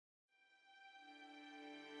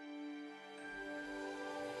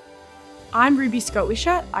I'm Ruby Scott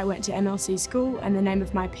Wishart. I went to MLC school and the name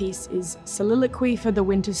of my piece is Soliloquy for the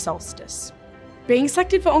Winter Solstice. Being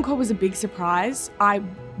selected for Encore was a big surprise. I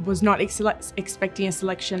was not expecting a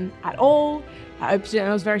selection at all. I opened it and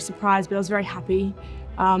I was very surprised, but I was very happy.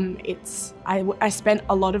 I spent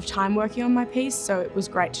a lot of time working on my piece, so it was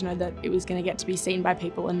great to know that it was going to get to be seen by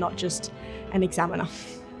people and not just an examiner.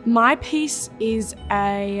 My piece is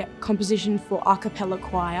a composition for a cappella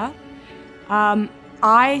choir.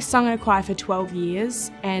 I sung in a choir for 12 years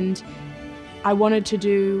and I wanted to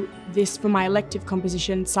do this for my elective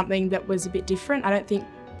composition, something that was a bit different. I don't think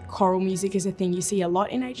choral music is a thing you see a lot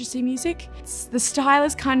in HSC music. The style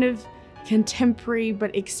is kind of contemporary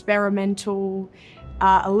but experimental,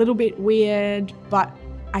 a little bit weird, but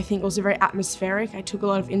I think also very atmospheric. I took a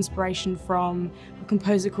lot of inspiration from a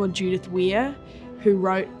composer called Judith Weir, who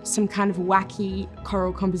wrote some kind of wacky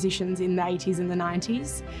choral compositions in the 80s and the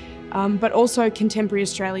 90s. But also contemporary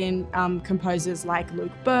Australian composers like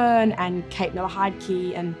Luke Byrne and Kate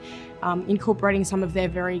Miller-Heidke, and incorporating some of their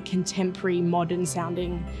very contemporary, modern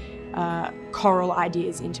sounding choral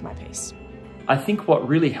ideas into my piece. I think what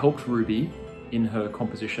really helped Ruby in her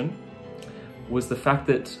composition was the fact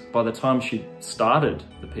that by the time she started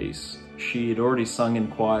the piece, she had already sung in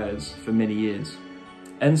choirs for many years.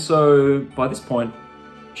 And so by this point,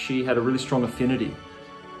 she had a really strong affinity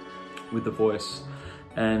with the voice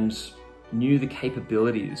and knew the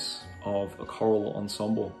capabilities of a choral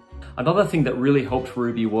ensemble. Another thing that really helped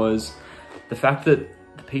Ruby was the fact that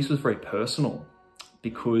the piece was very personal,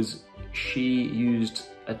 because she used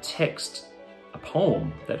a text, a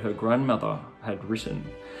poem that her grandmother had written.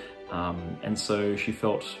 And so she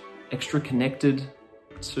felt extra connected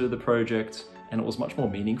to the project and it was much more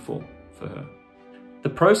meaningful for her. The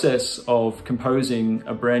process of composing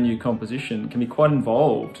a brand new composition can be quite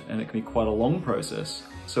involved and it can be quite a long process.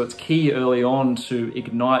 So it's key early on to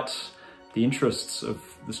ignite the interests of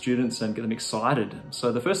the students and get them excited.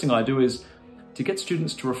 So the first thing I do is to get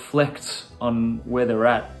students to reflect on where they're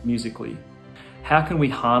at musically. How can we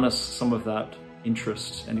harness some of that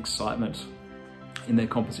interest and excitement in their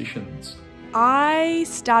compositions? I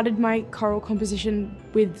started my choral composition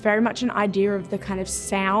with very much an idea of the kind of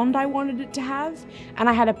sound I wanted it to have. And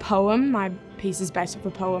I had a poem, my piece is based off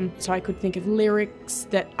a poem, so I could think of lyrics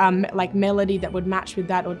that, like melody that would match with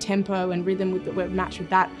that, or tempo and rhythm that would match with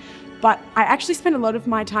that. But I actually spent a lot of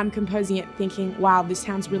my time composing it thinking, wow, this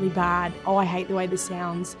sounds really bad. Oh, I hate the way this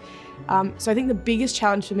sounds. So I think the biggest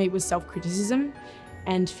challenge for me was self-criticism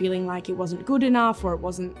and feeling like it wasn't good enough or it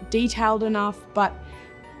wasn't detailed enough. But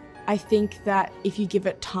I think that if you give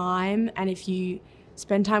it time and if you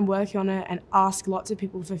spend time working on it and ask lots of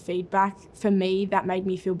people for feedback, for me, that made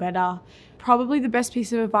me feel better. Probably the best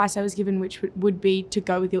piece of advice I was given, which would be to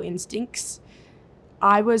go with your instincts.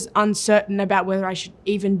 I was uncertain about whether I should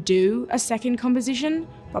even do a second composition,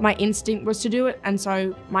 but my instinct was to do it. And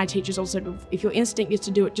so my teachers also said, if your instinct is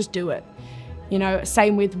to do it, just do it. You know,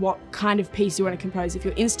 same with what kind of piece you want to compose. If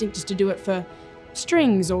your instinct is to do it for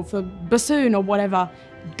strings or for bassoon or whatever,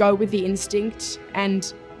 go with the instinct,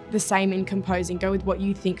 and the same in composing. Go with what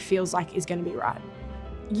you think feels like is going to be right.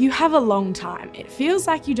 You have a long time. It feels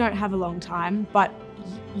like you don't have a long time, but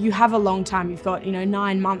you have a long time. You've got,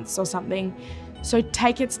 9 months or something. So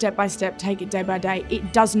take it step by step, take it day by day.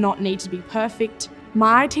 It does not need to be perfect.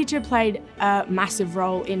 My teacher played a massive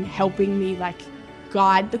role in helping me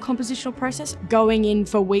guide the compositional process, going in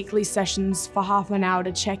for weekly sessions for half an hour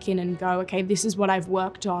to check in and go, okay, this is what I've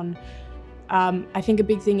worked on. I think a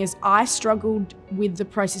big thing is I struggled with the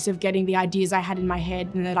process of getting the ideas I had in my head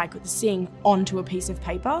and that I could sing onto a piece of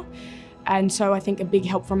paper. And so I think a big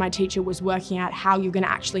help from my teacher was working out how you're going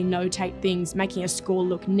to actually notate things, making a score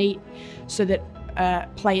look neat so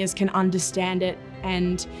that players can understand it,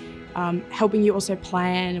 and helping you also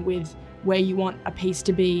plan with where you want a piece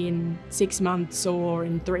to be in 6 months or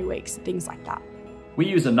in 3 weeks, things like that. We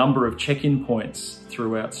use a number of check-in points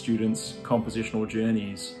throughout students' compositional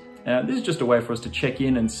journeys. This is just a way for us to check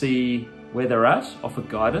in and see where they're at, offer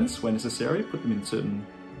guidance where necessary, put them in certain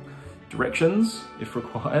directions if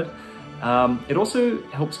required. It also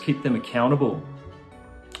helps keep them accountable,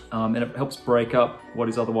 and it helps break up what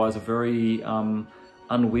is otherwise a very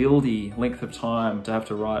unwieldy length of time to have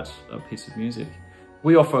to write a piece of music.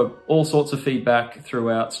 We offer all sorts of feedback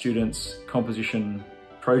throughout students' composition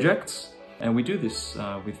projects, and we do this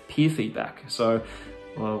with peer feedback. So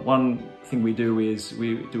one thing we do is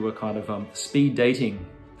we do a kind of speed dating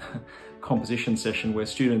composition session where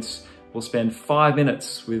students will spend 5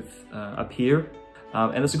 minutes with a peer,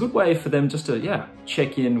 and it's a good way for them just to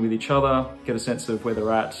check in with each other, get a sense of where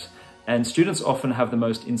they're at. And students often have the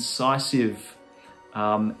most incisive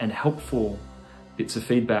and helpful bits of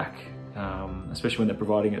feedback especially when they're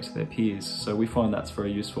providing it to their peers. So we find that's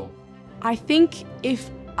very useful. I think if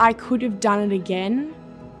I could have done it again,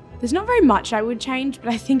 there's not very much I would change,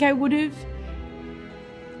 but I think I would have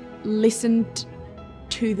listened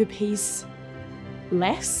to the piece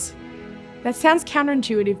less. That sounds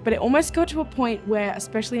counterintuitive, but it almost got to a point where,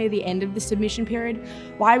 especially near the end of the submission period,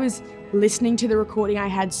 where I was listening to the recording I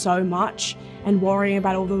had so much and worrying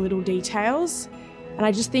about all the little details. And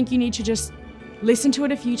I just think you need to just listen to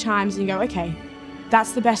it a few times and go, okay,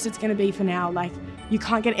 that's the best it's going to be for now. Like, you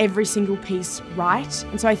can't get every single piece right.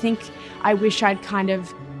 And so I think I wish I'd kind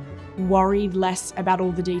of worried less about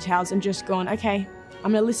all the details and just gone, okay,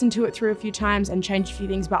 I'm going to listen to it through a few times and change a few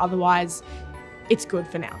things, but otherwise it's good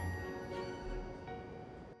for now.